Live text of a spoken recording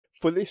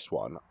For this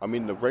one, I'm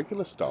in the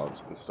regular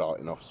stance and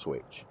starting off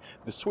switch.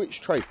 The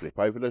switch tray flip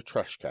over the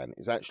trash can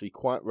is actually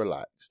quite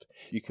relaxed.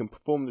 You can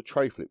perform the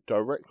tray flip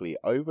directly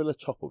over the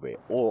top of it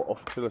or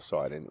off to the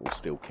side and it will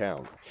still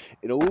count.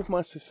 In all of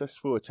my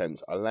successful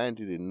attempts, I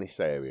landed in this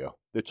area.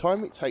 The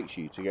time it takes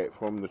you to get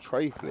from the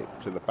tray flip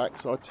to the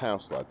backside tail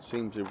slide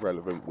seems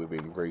irrelevant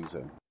within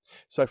reason.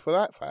 So for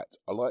that fact,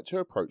 I like to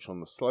approach on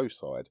the slow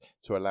side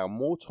to allow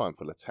more time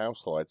for the tail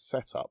slide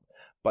setup,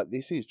 but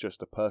this is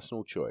just a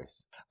personal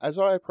choice. As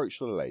I approach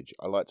the ledge,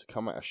 I like to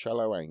come at a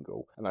shallow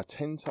angle and I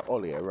tend to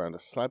ollie around a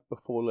slab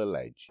before the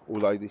ledge.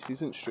 Although this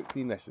isn't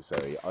strictly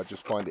necessary, I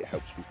just find it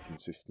helps with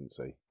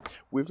consistency.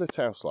 With the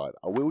tail slide,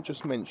 I will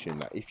just mention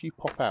that if you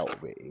pop out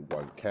of it, it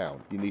won't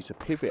count. You need to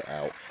pivot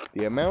out.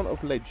 The amount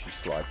of ledge you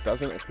slide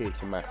doesn't appear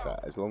to matter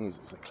as long as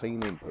it's a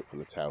clean input for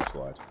the tail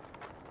slide.